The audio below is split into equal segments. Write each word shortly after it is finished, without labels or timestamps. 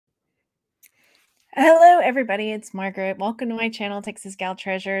Hello, everybody. It's Margaret. Welcome to my channel, Texas Gal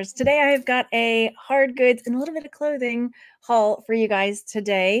Treasures. Today, I've got a hard goods and a little bit of clothing haul for you guys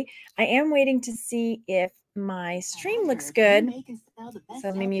today. I am waiting to see if my stream looks good. So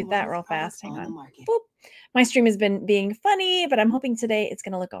let me mute that real fast. Hang on. Boop. My stream has been being funny, but I'm hoping today it's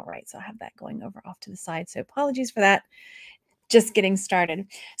going to look all right. So I have that going over off to the side. So apologies for that. Just getting started.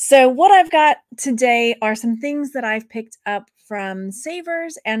 So what I've got today are some things that I've picked up from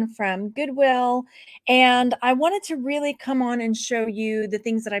Savers and from Goodwill. And I wanted to really come on and show you the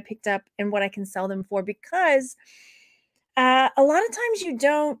things that I picked up and what I can sell them for, because a lot of times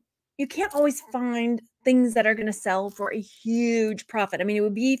you can't always find things that are going to sell for a huge profit. I mean, it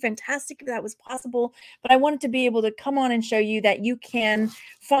would be fantastic if that was possible, but I wanted to be able to come on and show you that you can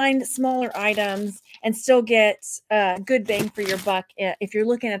find smaller items and still get good bang for your buck if you're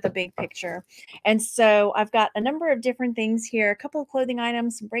looking at the big picture. And so I've got a number of different things here, a couple of clothing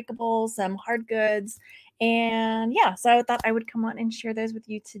items, some breakables, some hard goods. And yeah, so I thought I would come on and share those with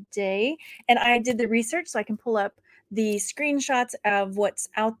you today. And I did the research so I can pull up the screenshots of what's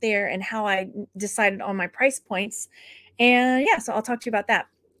out there and how I decided on my price points. And yeah, so I'll talk to you about that.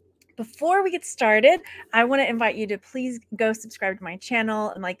 Before we get started, I want to invite you to please go subscribe to my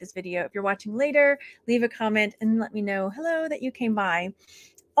channel and like this video. If you're watching later, leave a comment and let me know hello that you came by.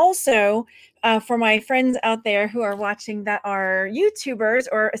 Also, for my friends out there who are watching that are YouTubers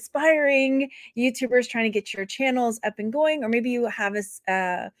or aspiring YouTubers trying to get your channels up and going, or maybe you have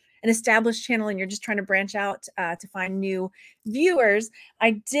an established channel and you're just trying to branch out to find new viewers,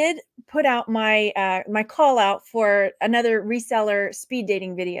 I did put out my my call out for another reseller speed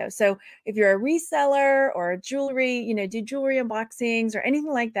dating video. So if you're a reseller or a jewelry, do jewelry unboxings or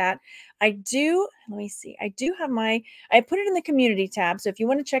anything like that, I do have I put it in the community tab. So if you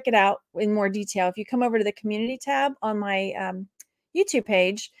want to check it out in more detail, if you come over to the community tab on my YouTube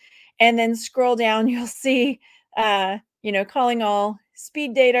page and then scroll down, you'll see calling all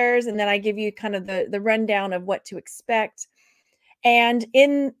speed daters, and then I give you kind of the rundown of what to expect. And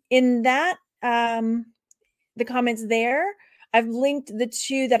in that the comments there, I've linked the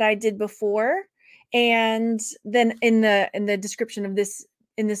two that I did before, and then in the description of this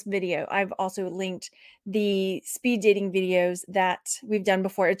video, I've also linked the speed dating videos that we've done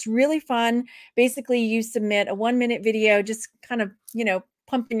before. It's really fun. Basically, you submit a 1-minute video, just kind of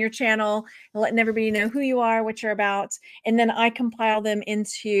pumping your channel and letting everybody know who you are, what you're about. And then I compile them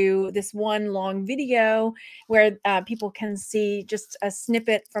into this one long video where people can see just a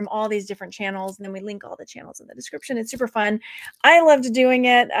snippet from all these different channels. And then we link all the channels in the description. It's super fun. I loved doing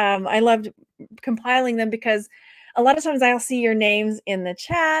it. I loved compiling them because a lot of times I'll see your names in the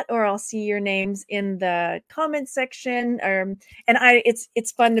chat, or I'll see your names in the comment section, and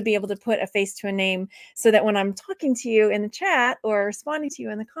it's fun to be able to put a face to a name, so that when I'm talking to you in the chat or responding to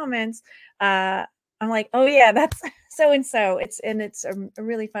you in the comments, I'm like, oh yeah, that's so and so. It's a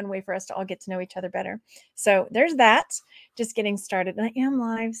really fun way for us to all get to know each other better. So there's that. Just getting started, and I am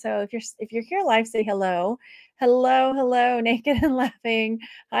live. So if you're here live, say hello, naked and laughing.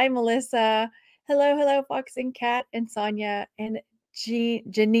 Hi, Melissa. Hello, Fox and Cat and Sonia and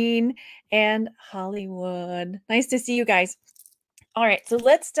Janine and Hollywood. Nice to see you guys. All right, so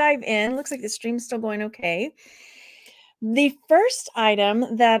let's dive in. Looks like the stream's still going okay. The first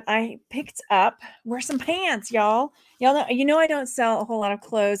item that I picked up were some pants, y'all. You know I don't sell a whole lot of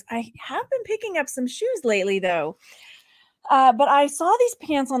clothes. I have been picking up some shoes lately, though. But I saw these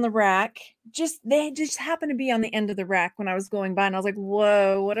pants on the rack. They just happened to be on the end of the rack when I was going by, and I was like,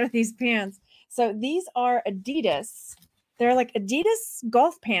 whoa, what are these pants? So these are Adidas. They're like Adidas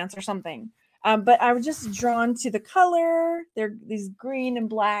golf pants or something. But I was just drawn to the color. They're these green and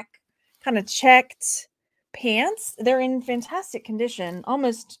black kind of checked pants. They're in fantastic condition,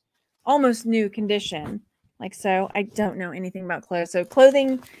 almost new condition. Like so. I don't know anything about clothes. So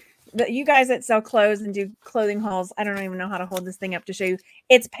clothing, you guys that sell clothes and do clothing hauls, I don't even know how to hold this thing up to show you.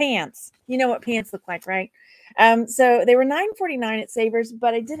 It's pants. You know what pants look like, right? So they were $9.49 at Savers,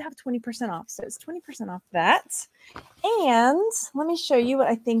 but I did have 20% off. So it's 20% off that. And let me show you what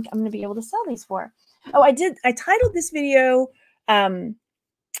I think I'm going to be able to sell these for. Oh, I titled this video,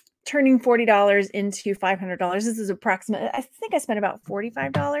 turning $40 into $500. This is approximately, I think I spent about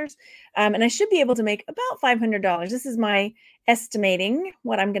 $45. And I should be able to make about $500. This is my estimating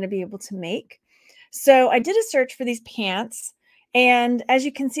what I'm going to be able to make. So I did a search for these pants. And as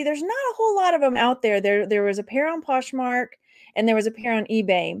you can see, there's not a whole lot of them out there. There was a pair on Poshmark and there was a pair on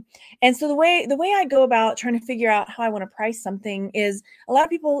eBay. And so the way I go about trying to figure out how I want to price something is, a lot of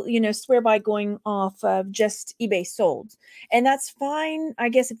people, swear by going off of just eBay sold. And that's fine, I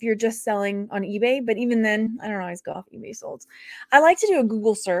guess, if you're just selling on eBay. But even then, I don't always go off eBay sold. I like to do a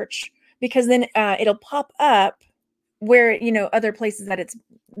Google search, because then it'll pop up where, you know, other places that it's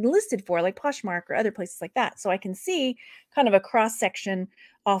listed for, like Poshmark or other places like that. So I can see kind of a cross section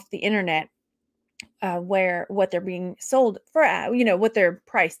off the internet where what they're being sold for, you know, what they're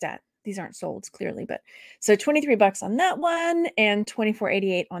priced at. These aren't sold clearly, but so 23 bucks on that one and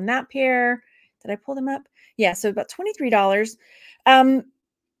 24.88 on that pair. Did I pull them up? Yeah, so about $23.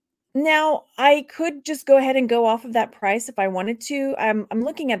 Now I could just go ahead and go off of that price if I wanted to. I'm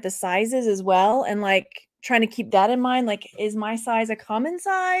looking at the sizes as well and like trying to keep that in mind. Like, is my size a common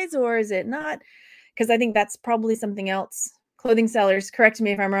size or is it not? Because I think that's probably something else. Clothing sellers, correct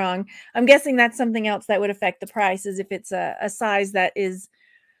me if I'm wrong. I'm guessing that's something else that would affect the price, is if it's a size that is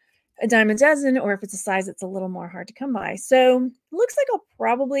a dime a dozen or if it's a size that's a little more hard to come by. So looks like I'll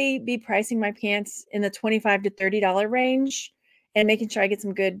probably be pricing my pants in the $25 to $30 range and making sure I get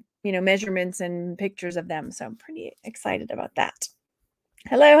some good, you know, measurements and pictures of them. So I'm pretty excited about that.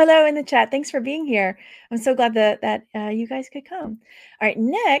 Hello in the chat. Thanks for being here. I'm so glad that you guys could come. All right,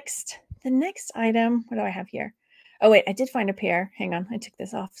 the next item, what do I have here? Oh, wait, I did find a pair. Hang on, I took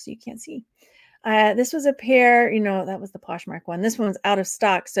this off so you can't see. This was a pair, you know, that was the Poshmark one. This one's out of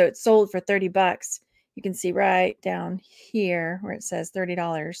stock, so it sold for 30 bucks. You can see right down here where it says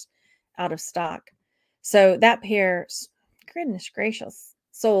 $30 out of stock. So that pair, goodness gracious,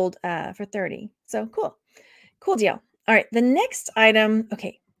 sold for 30. So cool deal. All right, the next item,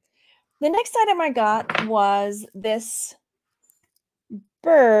 okay. The next item I got was this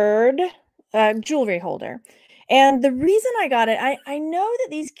bird jewelry holder. And the reason I got it, I know that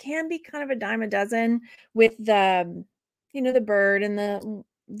these can be kind of a dime a dozen with the, you know, the bird, and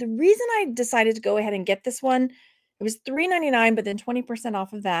the reason I decided to go ahead and get this one, it was $3.99, but then 20%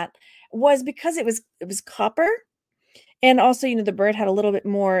 off of that, was because it was copper. And also, you know, the bird had a little bit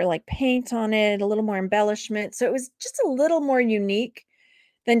more like paint on it, a little more embellishment. So it was just a little more unique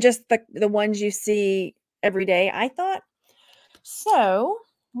than just the ones you see every day, I thought. So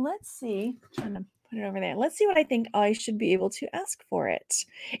let's see. I'm trying to put it over there. Let's see what I think I should be able to ask for it.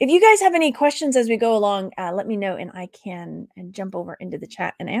 If you guys have any questions as we go along, let me know and I can jump over into the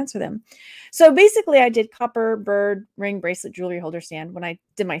chat and answer them. So basically, I did copper, bird, ring, bracelet, jewelry holder stand when I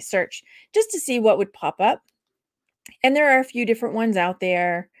did my search just to see what would pop up. And there are a few different ones out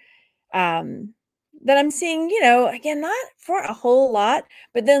there that I'm seeing, you know, again, not for a whole lot,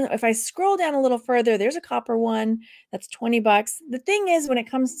 but then if I scroll down a little further, there's a copper one that's 20 bucks. The thing is, when it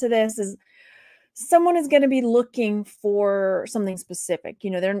comes to this, is someone is going to be looking for something specific. You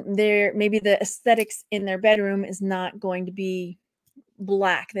know, they're maybe the aesthetics in their bedroom is not going to be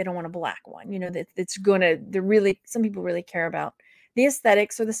black. They don't want a black one. You know, that it's going to, some people really care about the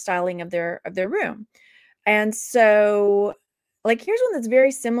aesthetics or the styling of their room. And so, like, here's one that's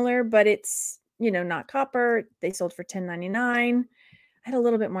very similar, but it's, you know, not copper. They sold for $10.99. I had a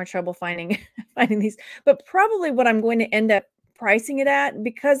little bit more trouble finding these, but probably what I'm going to end up pricing it at,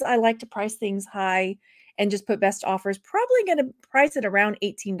 because I like to price things high and just put best offers, probably going to price it around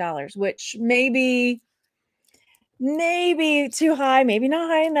 $18, which maybe too high, maybe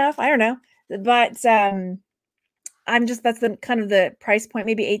not high enough. I don't know, but that's the kind of the price point,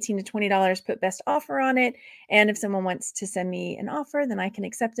 maybe $18 to $20, put best offer on it. And if someone wants to send me an offer, then I can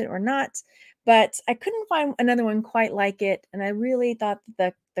accept it or not. But I couldn't find another one quite like it. And I really thought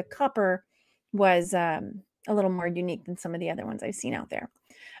that the copper was a little more unique than some of the other ones I've seen out there.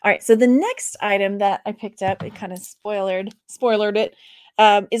 All right, so the next item that I picked up, it kind of spoilered it,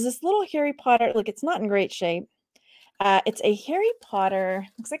 is this little Harry Potter. Look, it's not in great shape. It's a Harry Potter,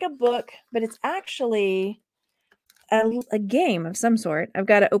 looks like a book, but it's actually a game of some sort. I've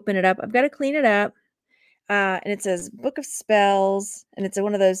got to open it up. I've got to clean it up. And it says Book of Spells, and it's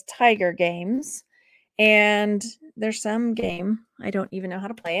one of those tiger games. And there's some game. I don't even know how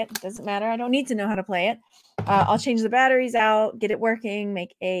to play it. It doesn't matter. I don't need to know how to play it. I'll change the batteries out, get it working,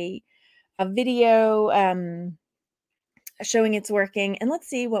 make a video showing it's working, and let's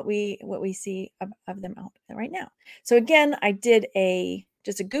see what we see of them out right now. So again, I did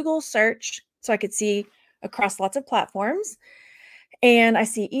just a Google search so I could see across lots of platforms, and I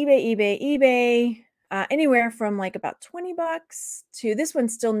see eBay, anywhere from like about 20 bucks to this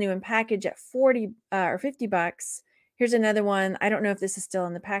one's still new in package at 40 or 50 bucks. Here's another one. I don't know if this is still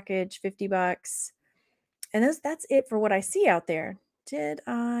in the package, 50 bucks. And that's it for what I see out there.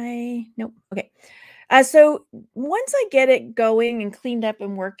 Nope. Okay. So once I get it going and cleaned up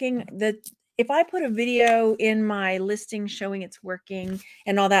and working, if I put a video in my listing showing it's working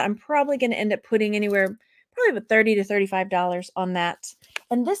and all that, I'm probably going to end up putting anywhere probably about $30 to $35 on that.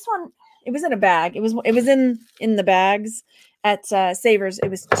 And this one, it was in a bag. It was in the bags at Savers. It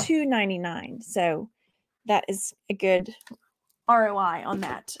was $2.99. So that is a good ROI on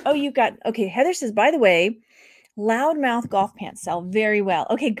that. Oh, you got, okay. Heather says, by the way, loudmouth golf pants sell very well.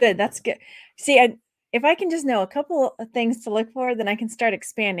 Okay, good. That's good. See, if I can just know a couple of things to look for, then I can start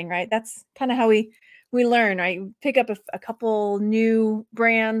expanding, right? That's kind of how we learn, right? Pick up a couple new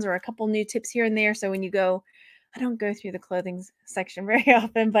brands or a couple new tips here and there. So when you go, I don't go through the clothing section very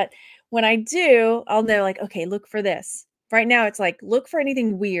often, but when I do, I'll know like, okay, look for this. Right now it's like, look for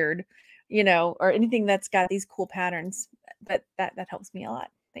anything weird, you know, or anything that's got these cool patterns. But that helps me a lot.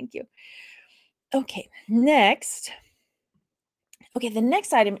 Thank you. Okay, next. Okay, the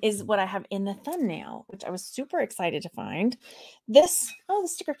next item is what I have in the thumbnail, which I was super excited to find. This, oh, the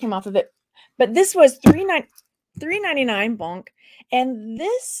sticker came off of it, but this was $3.99 bonk. And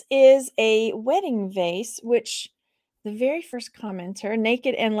this is a wedding vase, which the very first commenter,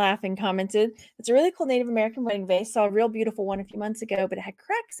 Naked and Laughing, commented, it's a really cool Native American wedding vase. Saw a real beautiful one a few months ago, but it had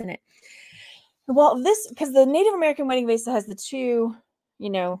cracks in it. Well, this, because the Native American wedding vase has the two, you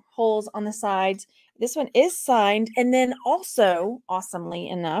know, holes on the sides. This one is signed. And then also, awesomely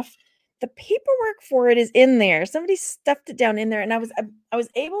enough, the paperwork for it is in there. Somebody stuffed it down in there. And I was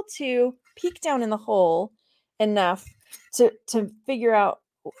able to peek down in the hole enough to figure out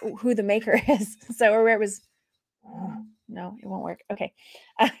who the maker is. So, or where it was. No, it won't work. Okay.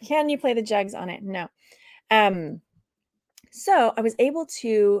 Can you play the jugs on it? No. So I was able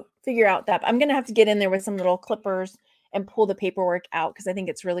to figure out that I'm going to have to get in there with some little clippers and pull the paperwork out because I think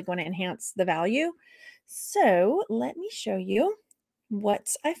it's really going to enhance the value. So let me show you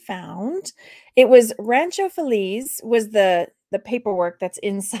what I found. It was Rancho Feliz was the paperwork that's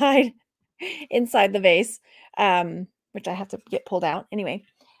inside inside the vase, which I have to get pulled out. Anyway,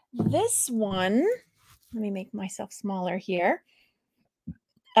 this one, let me make myself smaller here.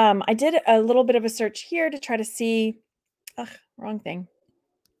 I did a little bit of a search here to try to see. Ugh, wrong thing.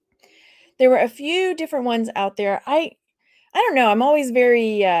 There were a few different ones out there. I don't know. I'm always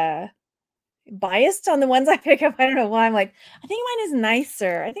very biased on the ones I pick up. I don't know why. I'm like, I think mine is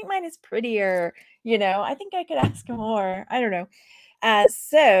nicer. I think mine is prettier. You know, I think I could ask more. I don't know.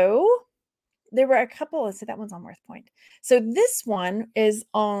 So there were a couple. So that one's on Worth Point. So this one is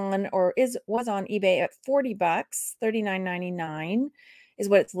on, or was on eBay at $40, $39.99 is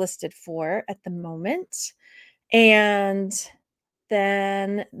what it's listed for at the moment. And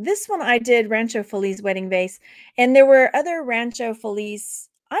then this one I did Rancho Feliz wedding vase, and there were other Rancho Feliz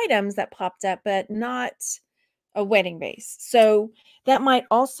items that popped up, but not a wedding vase. So that might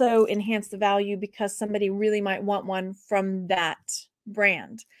also enhance the value because somebody really might want one from that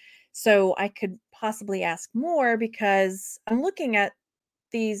brand. So I could possibly ask more because I'm looking at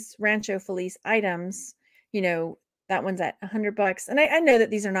these Rancho Feliz items, you know, that one's at $100. And I know that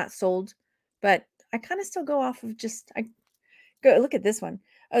these are not sold, but I kind of still go off of just, I go look at this one.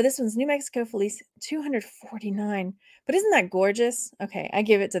 Oh, this one's New Mexico Feliz, $249. But isn't that gorgeous? Okay, I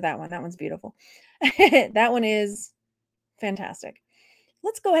give it to that one. That one's beautiful. That one is fantastic.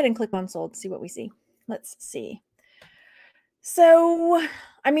 Let's go ahead and click on sold, see what we see. Let's see. So,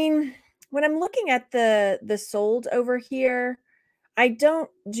 I mean, when I'm looking at the sold over here, I don't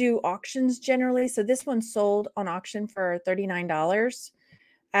do auctions generally. So this one sold on auction for $39.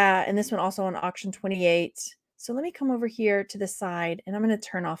 And this one also on auction $28. So let me come over here to the side and I'm going to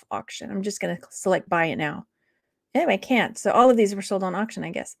turn off auction. I'm just going to select buy it now. Anyway, I can't. So all of these were sold on auction, I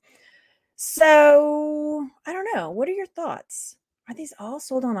guess. So I don't know. What are your thoughts? Are these all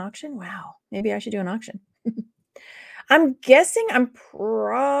sold on auction? Wow. Maybe I should do an auction. I'm guessing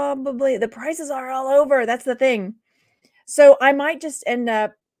the prices are all over. That's the thing. So I might just end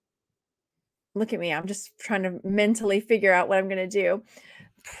up, look at me. I'm just trying to mentally figure out what I'm going to do.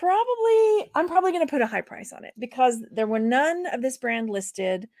 I'm probably going to put a high price on it because there were none of this brand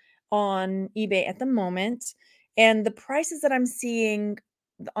listed on eBay at the moment. And the prices that I'm seeing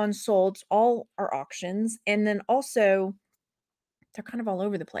on sold all are auctions. And then also they're kind of all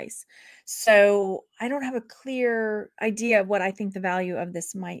over the place. So I don't have a clear idea of what I think the value of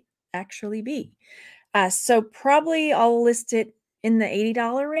this might actually be. So probably I'll list it in the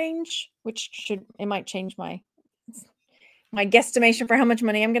 $80 range, which it might change my guesstimation for how much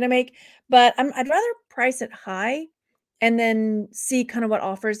money I'm going to make, but I'd rather price it high and then see kind of what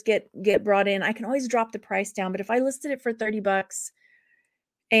offers get brought in. I can always drop the price down, but if I listed it for $30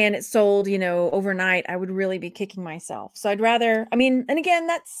 and it sold, you know, overnight, I would really be kicking myself. So I'd rather, I mean, and again,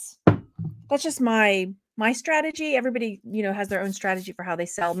 that's just my strategy. Everybody, you know, has their own strategy for how they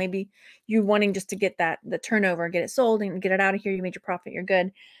sell. Maybe you wanting just to get the turnover, get it sold and get it out of here. You made your profit, you're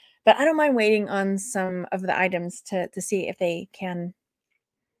good. But I don't mind waiting on some of the items to see if they can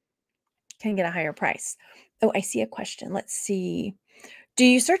get a higher price. Oh, I see a question. Let's see. Do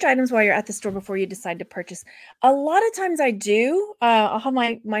you search items while you're at the store before you decide to purchase? A lot of times I do. I'll have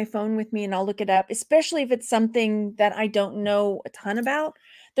my phone with me and I'll look it up, especially if it's something that I don't know a ton about.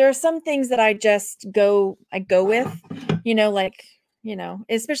 There are some things that I go with, like,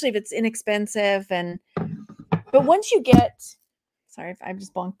 especially if it's inexpensive. But once you get, sorry if I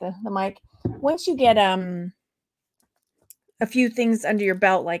just bonked the mic. Once you get a few things under your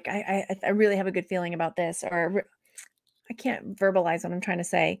belt, like I really have a good feeling about this, or I can't verbalize what I'm trying to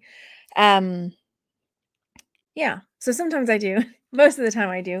say. Yeah. So sometimes I do. Most of the time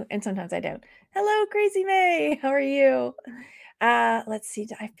I do, and sometimes I don't. Hello, Crazy May. How are you? Let's see.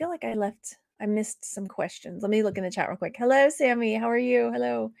 I feel like I missed some questions. Let me look in the chat real quick. Hello, Sammy. How are you?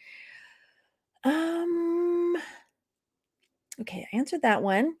 Hello. Okay, I answered that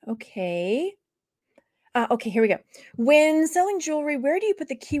one. Okay. Okay, here we go. When selling jewelry, where do you put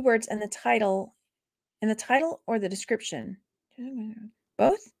the keywords and the title or the description?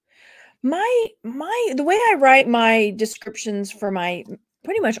 Both? The way I write my descriptions for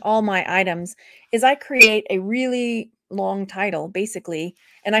pretty much all my items is I create a really long title, basically,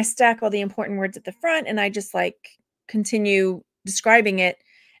 and I stack all the important words at the front, and I just continue describing it.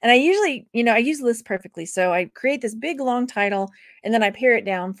 And I usually, I use lists perfectly. So I create this big long title and then I pare it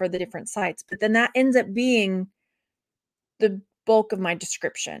down for the different sites. But then that ends up being the bulk of my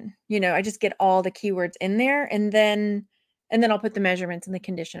description. I just get all the keywords in there, and then I'll put the measurements and the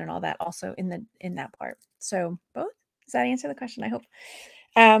condition and all that also in that part. So both. Does that answer the question? I hope.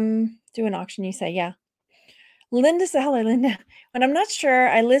 Do an auction, you say. Yeah. Linda said, hello, Linda. When I'm not sure,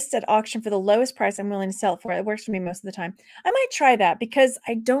 I list at auction for the lowest price I'm willing to sell it for. It works for me most of the time. I might try that because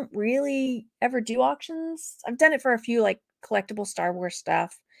I don't really ever do auctions. I've done it for a few collectible Star Wars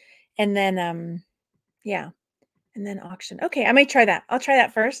stuff. And then, yeah. And then auction. Okay, I might try that. I'll try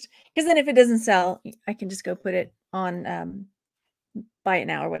that first, because then if it doesn't sell, I can just go put it on buy it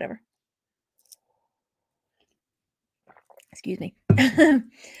now or whatever. Excuse me.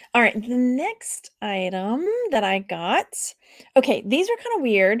 All right, the next item that I got. Okay, these were kind of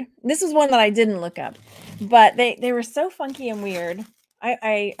weird. This was one that I didn't look up, but they were so funky and weird.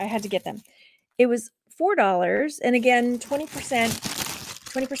 I had to get them. It was $4, and again,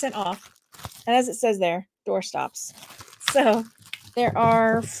 20% off. And as it says there, door stops. So there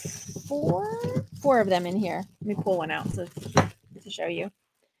are four of them in here. Let me pull one out to show you.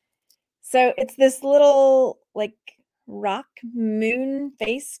 So it's this little rock moon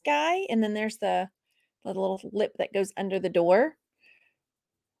face guy, and then there's the little lip that goes under the door.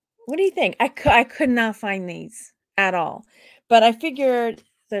 What do you think? I could not find these at all, but I figured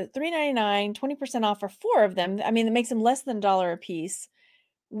the $3.99, 20% off for 4 of them. I mean, it makes them less than $1 a piece.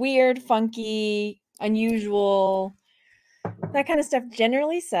 Weird, funky, unusual. That kind of stuff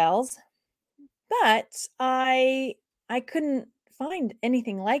generally sells, but I couldn't find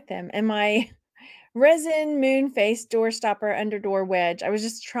anything like them. And my resin moon face door stopper under door wedge, I was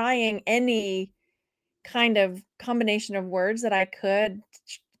just trying any kind of combination of words that I could.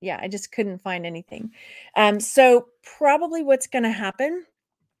 Yeah, I just couldn't find anything. So probably what's going to happen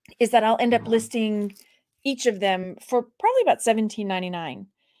is that I'll end up listing each of them for probably about $17.99.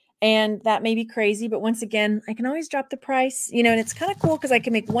 And that may be crazy, but once again, I can always drop the price, and it's kind of cool because I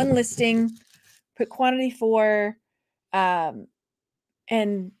can make one listing, put quantity for, and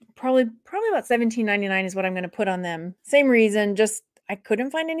probably about $17.99 is what I'm going to put on them. Same reason, just I couldn't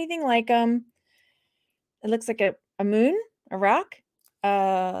find anything like them. It looks like a moon, a rock.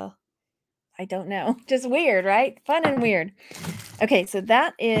 I don't know. Just weird, right? Fun and weird. Okay, so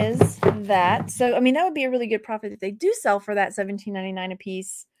that is that. So, I mean, that would be a really good profit if they do sell for that $17.99 a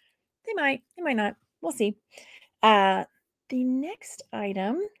piece. They might not. We'll see. The next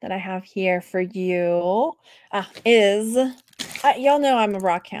item that I have here for you is, y'all know I'm a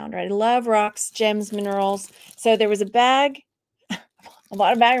rock hound, right? I love rocks, gems, minerals. So there was a bag,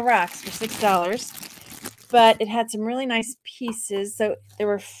 a bag of rocks for $6, but it had some really nice pieces. So there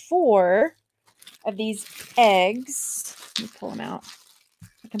were 4 of these eggs. Let me pull them out.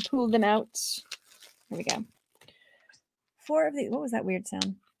 I can pull them out. Here we go. 4 of these. What was that weird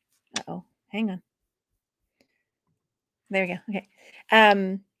sound? Uh-oh. Hang on. There we go.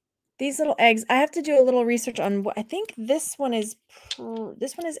 Okay. These little eggs, I have to do a little research on what I think this one is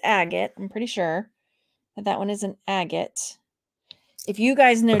agate. I'm pretty sure that one is an agate. If you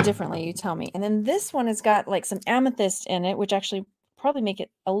guys know differently, you tell me. And then this one has got some amethyst in it, which actually probably make it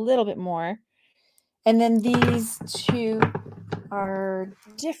a little bit more. And then these 2 are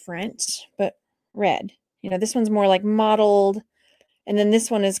different, but red. This one's more mottled. And then this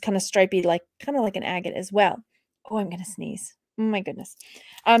one is kind of stripy, kind of like an agate as well. Oh, I'm going to sneeze. Oh, my goodness.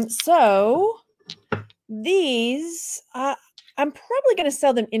 So these, I I'm probably going to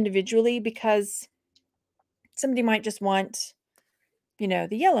sell them individually because somebody might just want, you know,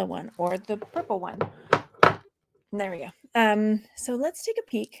 the yellow one or the purple one. And there we go. So let's take a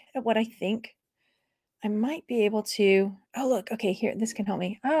peek at what I think I might be able to. Oh, look. Okay, here, this can help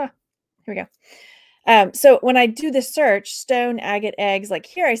me. Here we go. So when I do the search, stone, agate, eggs, like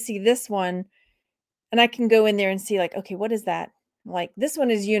here I see this one, and I can go in there and see like, okay, what is that? Like this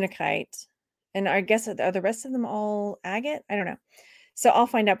one is unikite. And I guess are the rest of them all agate? I don't know. So I'll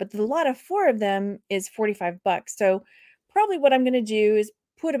find out. But the lot of 4 of them is 45 bucks. So probably what I'm going to do is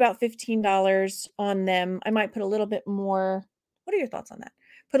put about $15 on them. I might put a little bit more. What are your thoughts on that?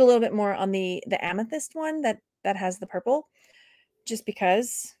 Put a little bit more on the amethyst one that has the purple, just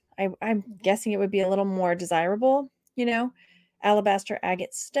because I'm guessing it would be a little more desirable, you know. Alabaster,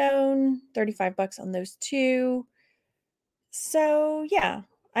 agate, stone, 35 bucks on those 2. So yeah,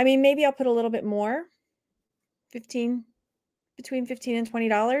 I mean, maybe I'll put a little bit more, 15, between 15 and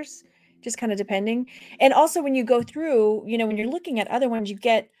 $20, just kind of depending. And also when you go through, you know, when you're looking at other ones, you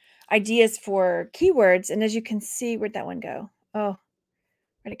get ideas for keywords. And as you can see, where'd that one go? Oh,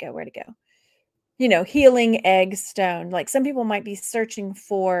 where'd it go? Where'd it go? You know, healing, egg, stone. Like some people might be searching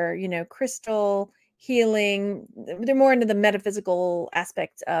for, you know, crystal, healing. They're more into the metaphysical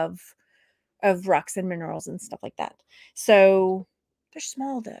aspect of rocks and minerals and stuff like that. So they're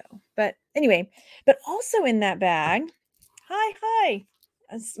small though. But anyway, but also in that bag, hi.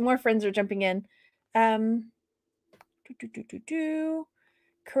 More friends are jumping in.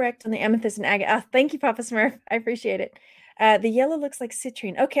 Correct on the amethyst and agate. Oh, thank you, Papa Smurf. I appreciate it. The yellow looks like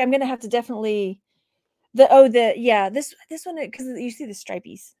citrine. Okay, I'm gonna have to definitely this one, because you see the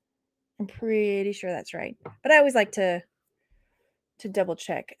stripies. I'm pretty sure that's right. But I always like to double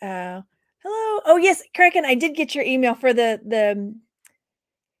check. Hello. Oh yes, Kraken, I did get your email for the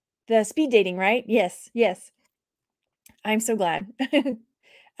speed dating, right? Yes. I'm so glad.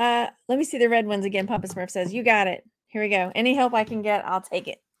 Let me see the red ones again. Papa Smurf says, you got it. Here we go. Any help I can get, I'll take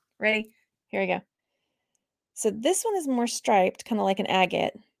it. Ready? Here we go. So this one is more striped, kind of like an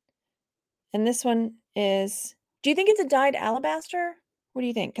agate. And this one is, do you think it's a dyed alabaster? What do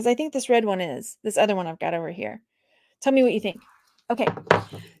you think? Because I think this red one is. This other one I've got over here. Tell me what you think. Okay.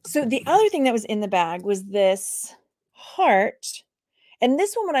 So the other thing that was in the bag was this heart. And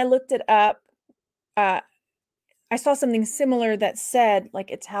this one, when I looked it up, I saw something similar that said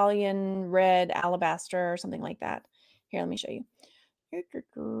like Italian red alabaster or something like that. Here, let me show you.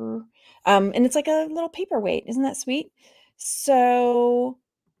 And it's like a little paperweight. Isn't that sweet? So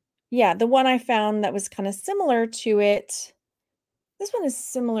yeah, the one I found that was kind of similar to it. This one is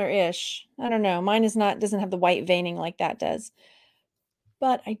similar-ish. I don't know. Mine is not, doesn't have the white veining like that does.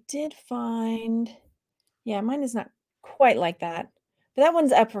 But I did find, yeah, mine is not quite like that. But that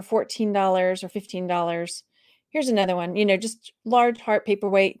one's up for $14 or $15. Here's another one, you know, just large heart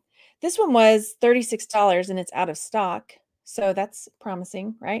paperweight. This one was $36 and it's out of stock. So that's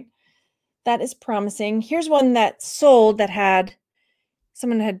promising, right? That is promising. Here's one that sold that had,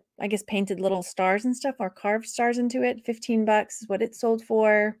 someone had, I guess, painted little stars and stuff or carved stars into it. 15 bucks is what it sold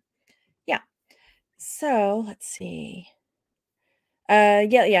for. Yeah. So let's see.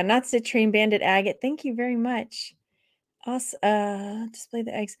 Yeah, not citrine, banded agate. Thank you very much. Display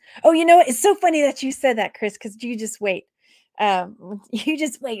the eggs. Oh, you know what? It's so funny that you said that, Chris, because you just wait. You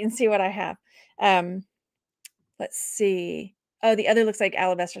just wait and see what I have. Let's see. Oh, the other looks like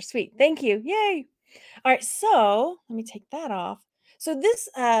alabaster sweet. Thank you. Yay. All right, so let me take that off. So this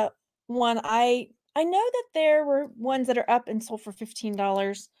one, I know that there were ones that are up and sold for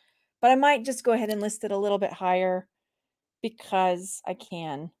 $15, but I might just go ahead and list it a little bit higher because I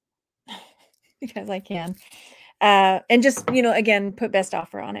can. Because I can. And just, you know, again, put best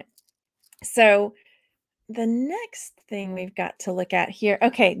offer on it. So the next thing we've got to look at here.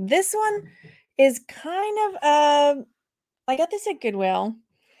 Okay, this one is kind of, I got this at Goodwill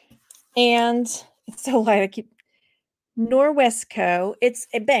and it's so light. I keep Norwesco. It's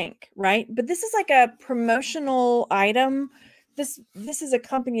a bank, right? But this is like a promotional item. This is a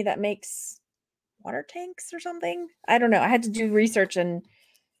company that makes water tanks or something. I don't know. I had to do research and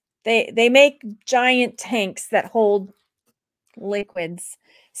they make giant tanks that hold liquids.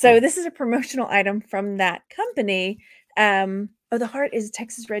 So this is a promotional item from that company. Oh, the heart is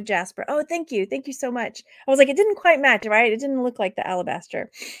Texas red jasper. Oh, thank you. Thank you so much. I was like, it didn't quite match, right? It didn't look like the alabaster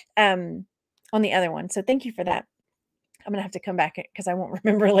on the other one. So thank you for that. I'm gonna have to come back because I won't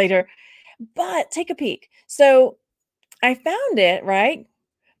remember later. But take a peek. So I found it, right?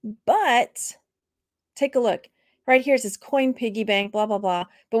 But take a look. Right here it says coin piggy bank, blah, blah, blah.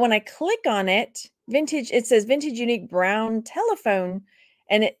 But when I click on it, vintage, it says vintage unique brown telephone.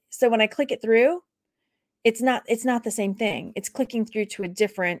 And so when I click it through, it's not the same thing. It's clicking through to a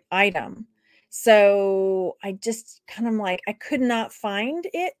different item. So I just kind of like, I could not find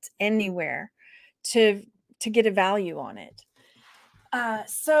it anywhere to get a value on it.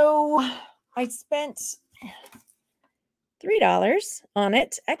 So I spent $3 on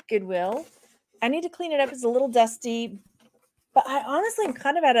it at Goodwill. I need to clean it up. It's a little dusty, but I honestly am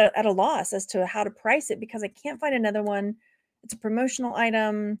kind of at a loss as to how to price it because I can't find another one. It's a promotional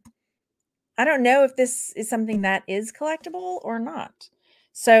item. I don't know if this is something that is collectible or not.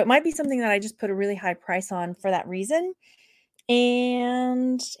 So it might be something that I just put a really high price on for that reason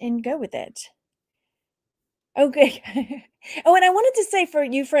and go with it. Okay. Oh, and I wanted to say for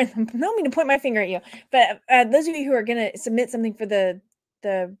you friends, I don't mean to point my finger at you, but those of you who are going to submit something for the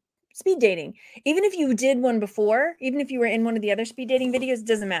speed dating, even if you did one before, even if you were in one of the other speed dating videos, it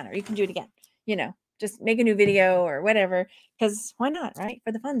doesn't matter. You can do it again. You know, just make a new video or whatever, because why not, right?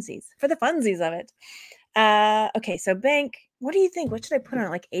 For the funsies of it. Okay, so bank, what do you think? What should I put on it?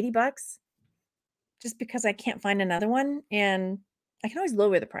 Like 80 bucks? Just because I can't find another one, and I can always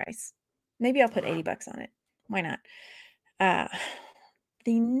lower the price. Maybe I'll put 80 bucks on it. Why not?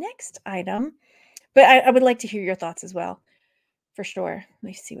 The next item, but I would like to hear your thoughts as well, for sure. Let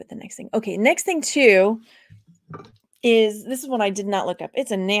me see what the next thing. Okay, next thing too is, this is one I did not look up.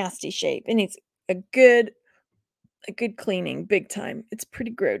 It's a nasty shape. It needs a good cleaning, big time. It's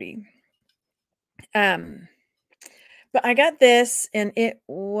pretty grody. But I got this, and it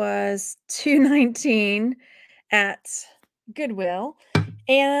was $2.19 at Goodwill.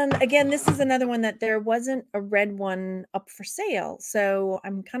 And again, this is another one that there wasn't a red one up for sale. So I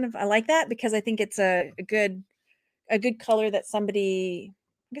like that because I think it's a good color that somebody,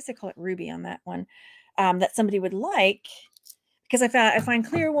 I guess I call it ruby on that one, that somebody would like, because I find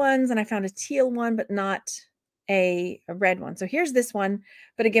clear ones, and I found a teal one, but not a red one. So here's this one.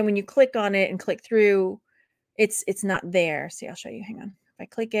 But again, when you click on it and click through, it's not there. See, I'll show you. Hang on. If I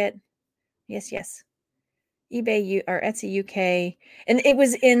click it, yes. eBay or Etsy UK, and it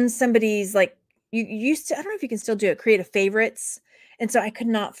was in somebody's, like, you used to, I don't know if you can still do it, create a favorites, and so I could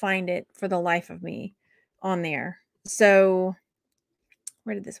not find it for the life of me on there. So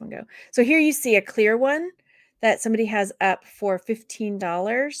where did this one go? So here you see a clear one that somebody has up for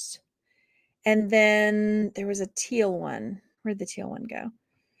 $15, and then there was a teal one. Where'd the teal one go?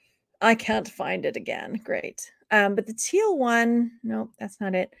 I can't find it again. Great. But the teal one, nope, that's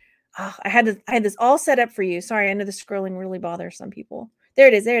not it. Oh, I had this all set up for you. Sorry, I know the scrolling really bothers some people. There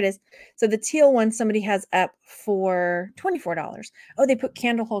it is. So the teal one somebody has up for $24. Oh, they put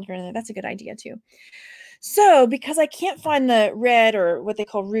candle holder in there. That's a good idea too. So because I can't find the red, or what they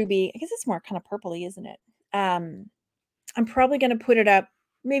call ruby, I guess it's more kind of purpley, isn't it? I'm probably going to put it up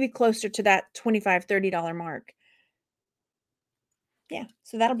maybe closer to that $25, $30 mark. Yeah,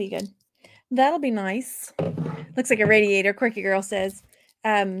 so that'll be good. That'll be nice. Looks like a radiator, Quirky Girl says.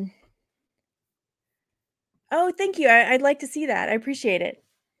 Oh, thank you. I'd like to see that. I appreciate it.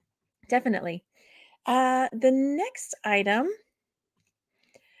 Definitely. The next item,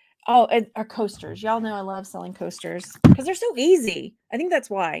 are coasters. Y'all know I love selling coasters because they're so easy. I think that's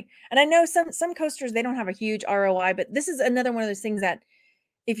why. And I know some coasters, they don't have a huge ROI, but this is another one of those things that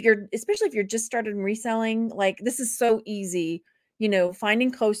especially if you're just started in reselling, like, this is so easy. You know,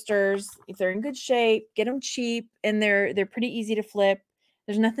 finding coasters, if they're in good shape, get them cheap, and they're pretty easy to flip.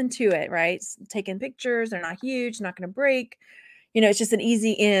 There's nothing to it, right? Taking pictures, they're not huge, not going to break. You know, it's just an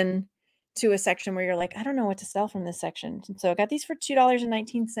easy in to a section where you're like, I don't know what to sell from this section. And so I got these for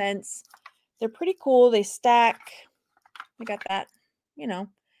 $2.19. They're pretty cool. They stack. I got that, you know,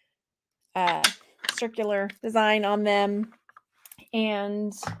 circular design on them,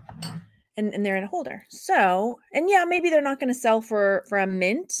 and they're in a holder. So, and yeah, maybe they're not going to sell for a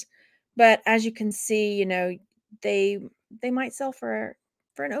mint, but as you can see, you know, they might sell for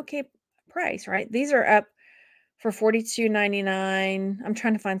an okay price, right? These are up for $42.99. I'm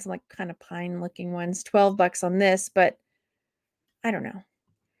trying to find some like kind of pine looking ones. $12 on this, but I don't know.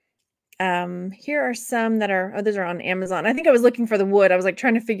 Here are some that are, those are on Amazon. I think I was looking for the wood. I was like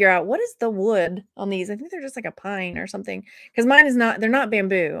trying to figure out what is the wood on these. I think they're just like a pine or something, because mine is not, they're not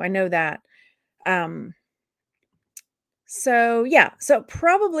bamboo. I know that. So yeah, so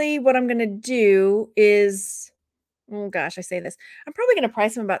probably what I'm going to do is, oh gosh, I say this, I'm probably going to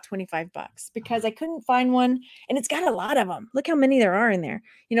price them about $25 because I couldn't find one, and it's got a lot of them. Look how many there are in there.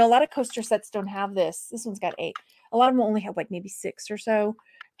 You know, a lot of coaster sets don't have this. This one's got 8. A lot of them only have like maybe 6 or so.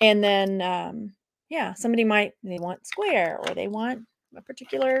 And then, yeah, somebody they want square, or they want a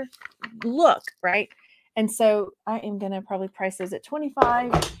particular look, right? And so I am going to probably price those at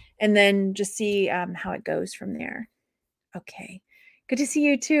 $25 and then just see how it goes from there. Okay. Good to see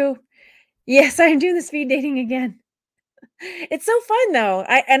you too. Yes, I'm doing the speed dating again. It's so fun though.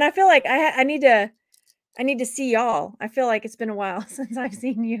 I feel like I need to see y'all. I feel like it's been a while since I've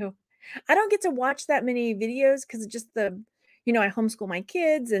seen you. I don't get to watch that many videos because just I homeschool my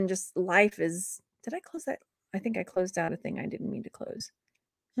kids and just life is. Did I close that? I think I closed out a thing I didn't mean to close.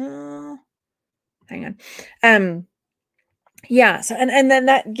 Oh, hang on. Um, yeah. So and then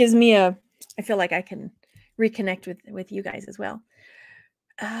that gives me I feel like I can reconnect with you guys as well.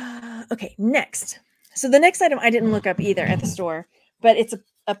 Okay, next. So the next item I didn't look up either at the store, but it's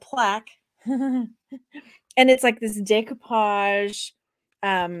a plaque. And it's like this decoupage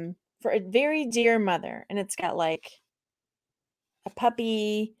for a very dear mother. And it's got like a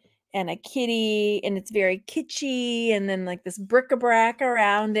puppy and a kitty, and it's very kitschy, and then like this bric-a-brac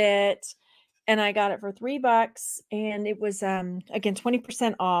around it. And I got it for $3, and it was again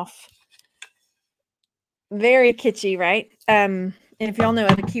 20% off. Very kitschy, right? And if y'all know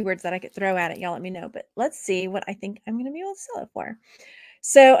other keywords that I could throw at it, y'all let me know. But let's see what I think I'm going to be able to sell it for.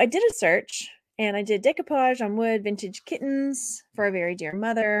 So I did a search, and I did decoupage on wood, vintage kittens for a very dear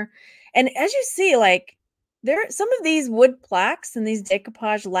mother. And as you see, like some of these wood plaques and these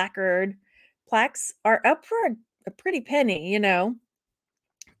decoupage lacquered plaques are up for a pretty penny,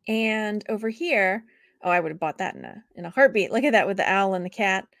 And over here, oh, I would have bought that in a heartbeat. Look at that with the owl and the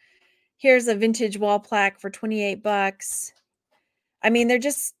cat. Here's a vintage wall plaque for $28. I mean, they're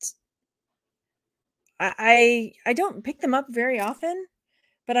just I don't pick them up very often,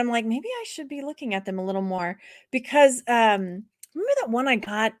 but I'm like, maybe I should be looking at them a little more because remember that one I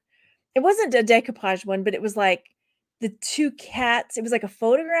got? It wasn't a decoupage one, but it was like the two cats. It was like a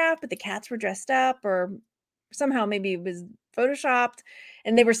photograph, but the cats were dressed up, or somehow maybe it was photoshopped,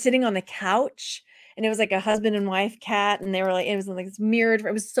 and they were sitting on the couch, and it was like a husband and wife cat, and they were like, it was like this mirrored.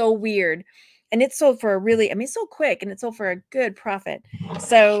 It was so weird. And it sold for it sold quick, and it sold for a good profit.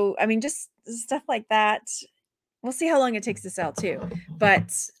 So, I mean, just stuff like that. We'll see how long it takes to sell too.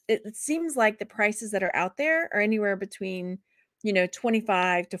 But it seems like the prices that are out there are anywhere between,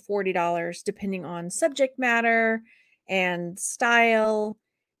 $25 to $40, depending on subject matter and style,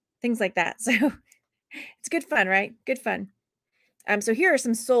 things like that. So it's good fun, right? Good fun. So here are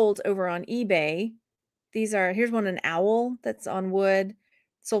some sold over on eBay. Here's one, an owl that's on wood,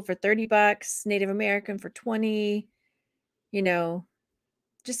 sold for $30, Native American for 20, you know,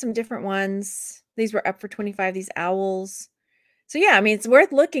 just some different ones. These were up for 25, these owls. So yeah, I mean, it's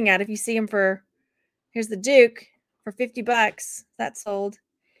worth looking at if you see them here's the Duke for $50. That's sold.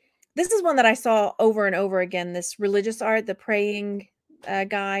 This is one that I saw over and over again, this religious art, the praying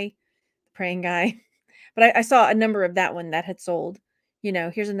guy. But I saw a number of that one that had sold.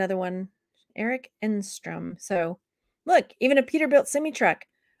 Here's another one, Eric Enstrom. So look, even a Peterbilt semi-truck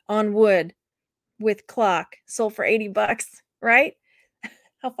on wood with clock sold for $80, right?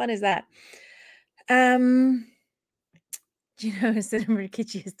 How fun is that? Cinema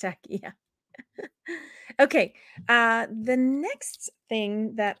kitschy is tacky. Yeah. Okay. The next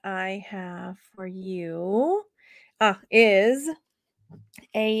thing that I have for you is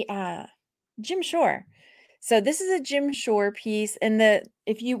a Jim Shore. So this is a Jim Shore piece, and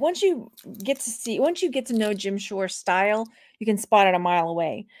once you get to know Jim Shore style, you can spot it a mile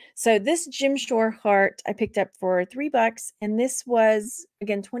away. So this Jim Shore heart I picked up for $3, and this was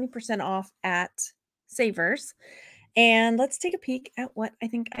again 20% off at Savers. And let's take a peek at what I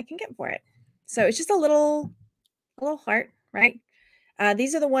think I can get for it. So it's just a little heart, right?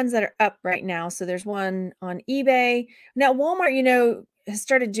 These are the ones that are up right now. So there's one on eBay. Now Walmart, has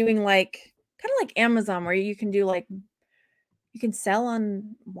started doing kind of like Amazon, where you can do you can sell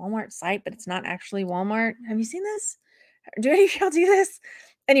on Walmart site, but it's not actually Walmart. Have you seen this? Do any of y'all do this?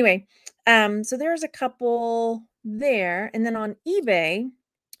 Anyway, so there's a couple there. And then on eBay,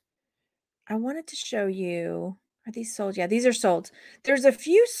 I wanted to show you, are these sold? Yeah, these are sold. There's a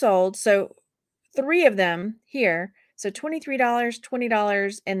few sold. So 3 of them here. So $23,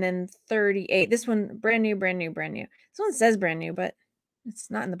 $20, and then 38. This one, brand new, brand new, brand new. This one says brand new, but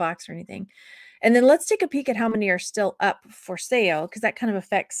it's not in the box or anything. And then let's take a peek at how many are still up for sale, because that kind of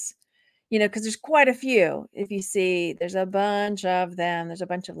affects, because there's quite a few. If you see, there's a bunch of them. There's a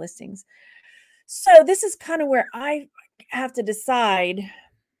bunch of listings. So this is kind of where I have to decide,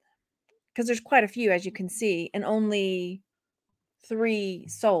 because there's quite a few, as you can see, and only 3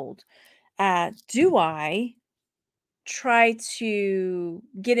 sold. Do I try to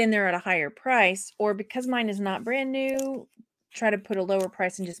get in there at a higher price, or because mine is not brand new, try to put a lower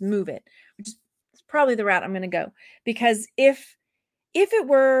price and just move it, which is probably the route I'm going to go? Because if it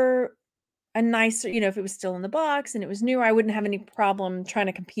were a nicer, if it was still in the box and it was newer, I wouldn't have any problem trying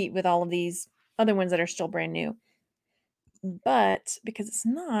to compete with all of these other ones that are still brand new. But because it's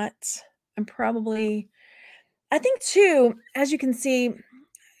not, I think too, as you can see,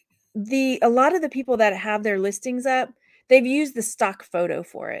 a lot of the people that have their listings up, they've used the stock photo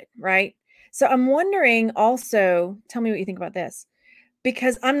for it, right? So I'm wondering also, tell me what you think about this,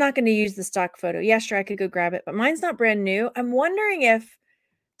 because I'm not going to use the stock photo. Yeah, sure, I could go grab it, but mine's not brand new. I'm wondering if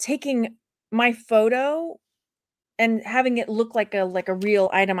taking my photo and having it look like a real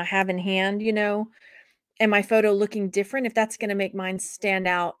item I have in hand, and my photo looking different, if that's going to make mine stand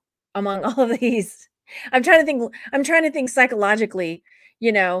out among all of these. I'm trying to think psychologically,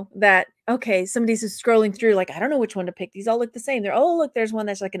 that okay, somebody's just scrolling through, like, I don't know which one to pick. These all look the same. Oh, look, there's one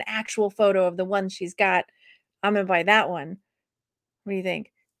that's like an actual photo of the one she's got. I'm gonna buy that one. What do you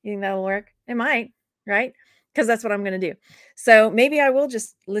think? You think that'll work? It might, right? Because that's what I'm gonna do. So maybe I will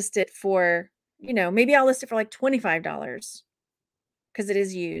just list it for, maybe I'll list it for like $25 because it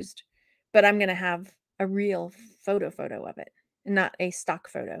is used, but I'm gonna have a real photo of it and not a stock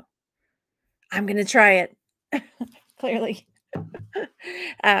photo. I'm gonna try it. Clearly.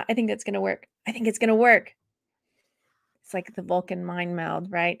 I think that's gonna work. I think it's gonna work. It's like the Vulcan mind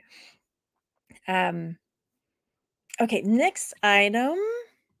meld, right? Okay, next item.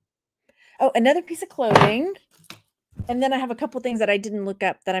 Oh, another piece of clothing. And then I have a couple things that I didn't look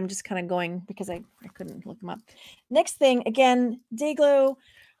up that I'm just kind of going because I couldn't look them up. Next thing, again, Dayglow.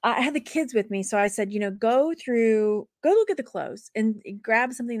 I had the kids with me, so I said, go look at the clothes and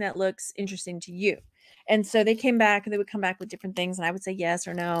grab something that looks interesting to you. And so they came back and they would come back with different things, and I would say yes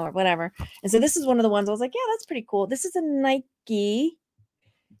or no or whatever. And so this is one of the ones I was like, yeah, that's pretty cool. This is a Nike,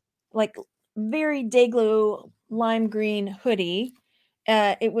 like very Dayglow lime green hoodie.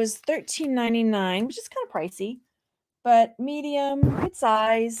 It was $13.99, which is kind of pricey, but medium, good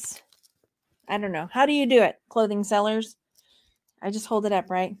size. I don't know. How do you do it, clothing sellers? I just hold it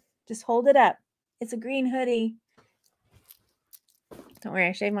up, right? Just hold it up. It's a green hoodie. Don't worry,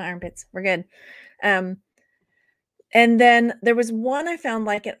 I shaved my armpits. We're good. And then there was one I found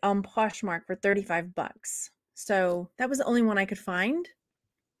like it on Poshmark for $35. So that was the only one I could find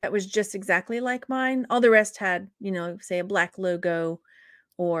that was just exactly like mine. All the rest had, say a black logo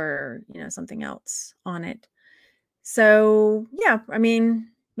or, something else on it. So yeah, I mean,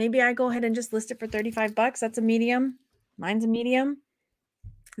 maybe I go ahead and just list it for $35. That's a medium. Mine's a medium.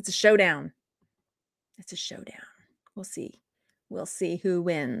 It's a showdown. It's a showdown. We'll see. We'll see who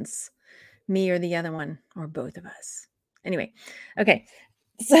wins, me or the other one, or both of us. Anyway, okay.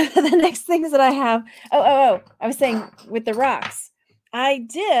 So the next things that I have, I was saying with the rocks, I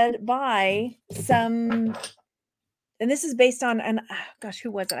did buy some, and this is based on, and gosh,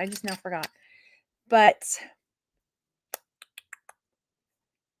 who was it? I just now forgot. But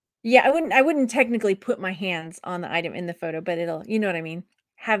yeah, I wouldn't technically put my hands on the item in the photo, but it'll, you know what I mean?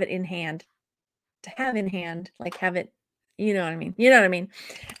 Have it in hand. To have in hand, like have it, you know what I mean? You know what I mean?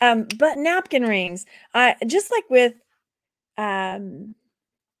 But napkin rings, just like with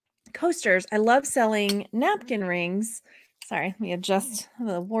coasters, I love selling napkin rings. Sorry, let me adjust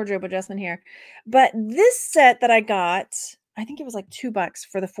the wardrobe adjustment here. But this set that I got, I think it was like $2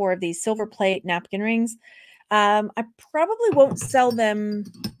 for the 4 of these silver plate napkin rings. I probably won't sell them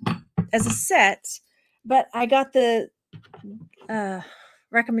as a set, but I got the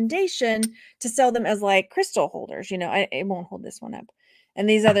recommendation to sell them as like crystal holders. It won't hold this one up. And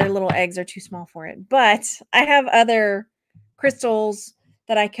these other little eggs are too small for it. But I have other crystals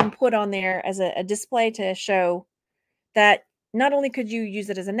that I can put on there as a display to show that not only could you use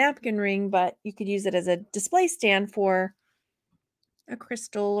it as a napkin ring, but you could use it as a display stand for a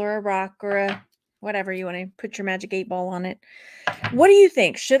crystal or a rock or a whatever you want to put your magic 8-ball on it. What do you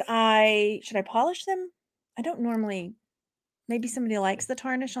think? Should I polish them? I don't normally. Maybe somebody likes the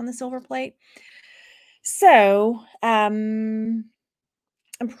tarnish on the silver plate. So I'm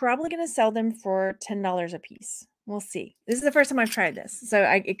probably going to sell them for $10 a piece. We'll see. This is the first time I've tried this. So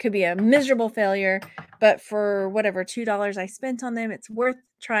it could be a miserable failure, but for whatever $2 I spent on them, it's worth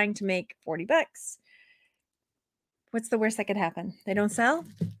trying to make $40. What's the worst that could happen? They don't sell?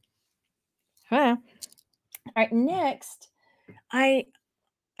 Huh. All right, next, I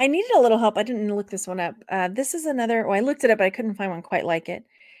needed a little help. I didn't look this one up. This is another, I looked it up, but I couldn't find one quite like it.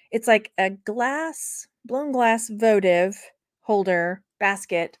 It's like a blown glass votive holder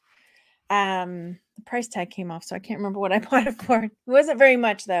basket. The price tag came off, so I can't remember what I bought it for. It wasn't very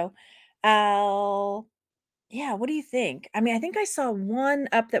much though. Yeah, what do you think? I mean, I think I saw one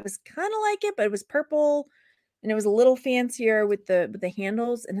up that was kind of like it, but it was purple and it was a little fancier with the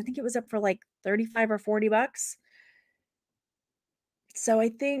handles, and I think it was up for like 35 or $40. So I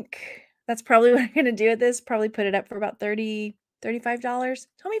think that's probably what I'm going to do with this. Probably put it up for about $30, $35.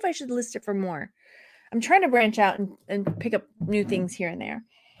 Tell me if I should list it for more. I'm trying to branch out and pick up new things here and there.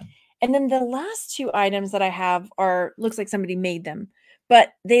 And then the last two items that I have are, looks like somebody made them,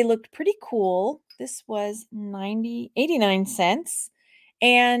 but they looked pretty cool. This was 89 cents.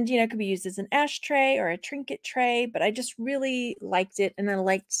 And, you know, it could be used as an ashtray or a trinket tray, but I just really liked it. And I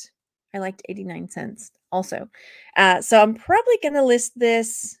liked 89 cents also. So I'm probably going to list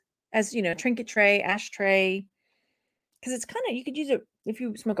this as, you know, trinket tray, ashtray, because it's kind of, you could use it if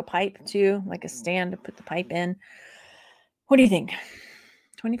you smoke a pipe too, like a stand to put the pipe in. What do you think?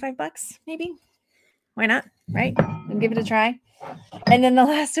 25 bucks, maybe? Why not? Right? And give it a try. And then the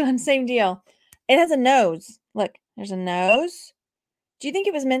last one, same deal. It has a nose. Look, there's a nose. Do you think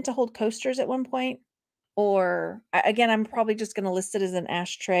it was meant to hold coasters at one point? Or again, I'm probably just going to list it as an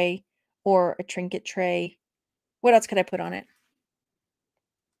ashtray or a trinket tray. What else could I put on it?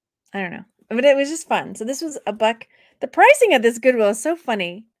 I don't know. But it was just fun. So this was $1. The pricing of this Goodwill is so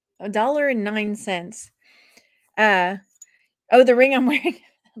funny. $1.09. Oh, the ring I'm wearing.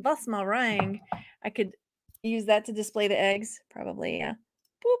 That's my ring. I could use that to display the eggs. Probably, yeah.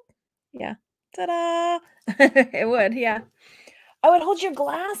 Boop. Yeah. Ta-da! It would, yeah. Oh, it holds your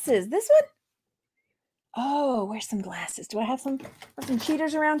glasses. This one? Oh, where's some glasses? Do I have some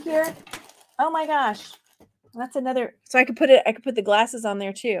cheaters around here? Oh my gosh. That's another. So I could put the glasses on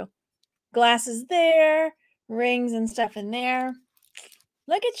there too. Glasses there, rings and stuff in there.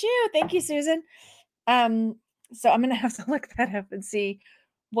 Look at you. Thank you, Susan. So I'm gonna have to look that up and see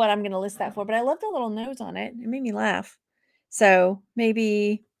what I'm gonna list that for. But I love the little nose on it. It made me laugh. So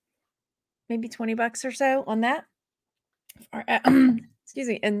maybe 20 bucks or so on that. Or, excuse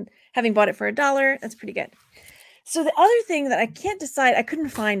me. And having bought it for $1, that's pretty good. So the other thing that I can't decide, I couldn't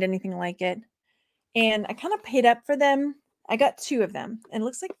find anything like it. And I kind of paid up for them. I got 2 of them. And it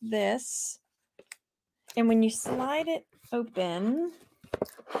looks like this. And when you slide it open,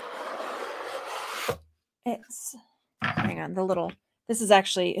 it's, hang on, this is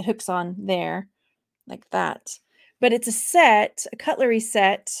actually, it hooks on there like that. But it's a set, a cutlery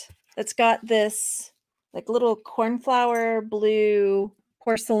set that's got this like little cornflower blue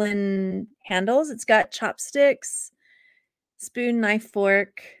porcelain handles. It's got chopsticks, spoon, knife,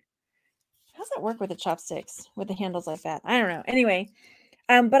 fork. How's that work with the chopsticks with the handles like that? I don't know. Anyway,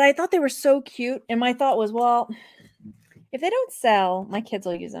 but I thought they were so cute. And my thought was, well, if they don't sell, my kids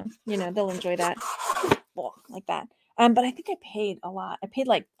will use them. You know, they'll enjoy that. Like that. But I think I paid a lot. I paid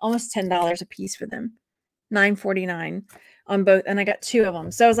like almost $10 a piece for them. $9.49 on both. And I got 2 of them.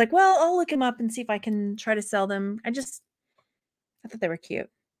 So I was like, well, I'll look them up and see if I can try to sell them. I thought they were cute.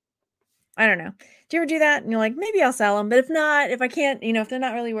 I don't know. Do you ever do that? And you're like, maybe I'll sell them. But if not, if I can't, you know, if they're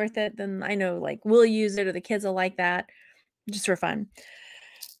not really worth it, then I know like we'll use it or the kids will like that just for fun.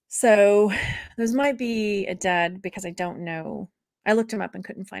 So those might be a dud because I don't know. I looked them up and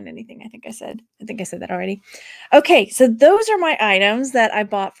couldn't find anything. I think I said that already. Okay. So those are my items that I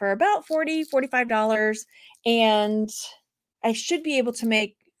bought for about $40, $45. And I should be able to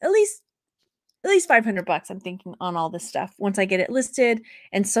make at least 500 bucks, I'm thinking, on all this stuff once I get it listed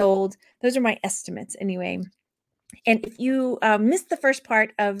and sold. Those are my estimates anyway. And if you missed the first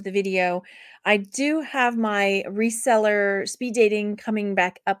part of the video, I do have my reseller speed dating coming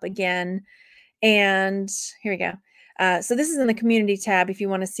back up again. And here we go. So this is in the community tab if you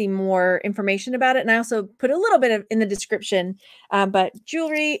want to see more information about it. And I also put a little bit of in the description, but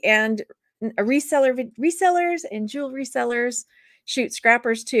jewelry and resellers and jewel resellers, shoot,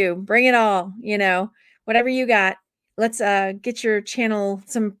 scrappers too. Bring it all, you know, whatever you got. Let's get your channel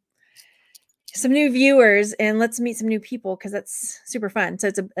some new viewers and let's meet some new people because that's super fun. So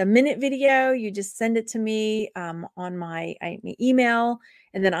it's a minute video. You just send it to me on my email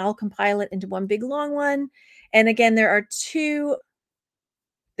and then I'll compile it into one big long one. And again, there are two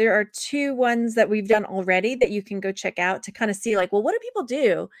ones that we've done already that you can go check out to kind of see like, well, what do people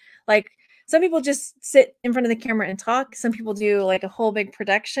do? Like some people just sit in front of the camera and talk. Some people do like a whole big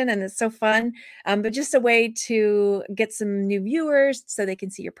production and it's so fun. But just a way to get some new viewers so they can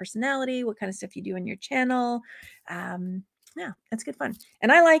see your personality, what kind of stuff you do on your channel. Yeah, it's good fun.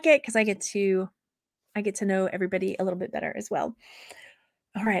 And I like it because I get to know everybody a little bit better as well.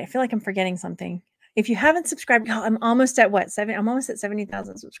 All right. I feel like I'm forgetting something. If you haven't subscribed, I'm almost at what? I'm almost at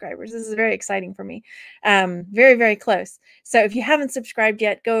 70,000 subscribers. This is very exciting for me. Very, very close. So if you haven't subscribed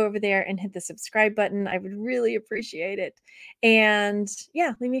yet, go over there and hit the subscribe button. I would really appreciate it. And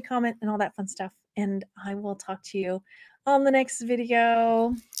yeah, leave me a comment and all that fun stuff. And I will talk to you on the next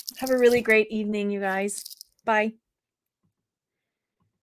video. Have a really great evening, you guys. Bye.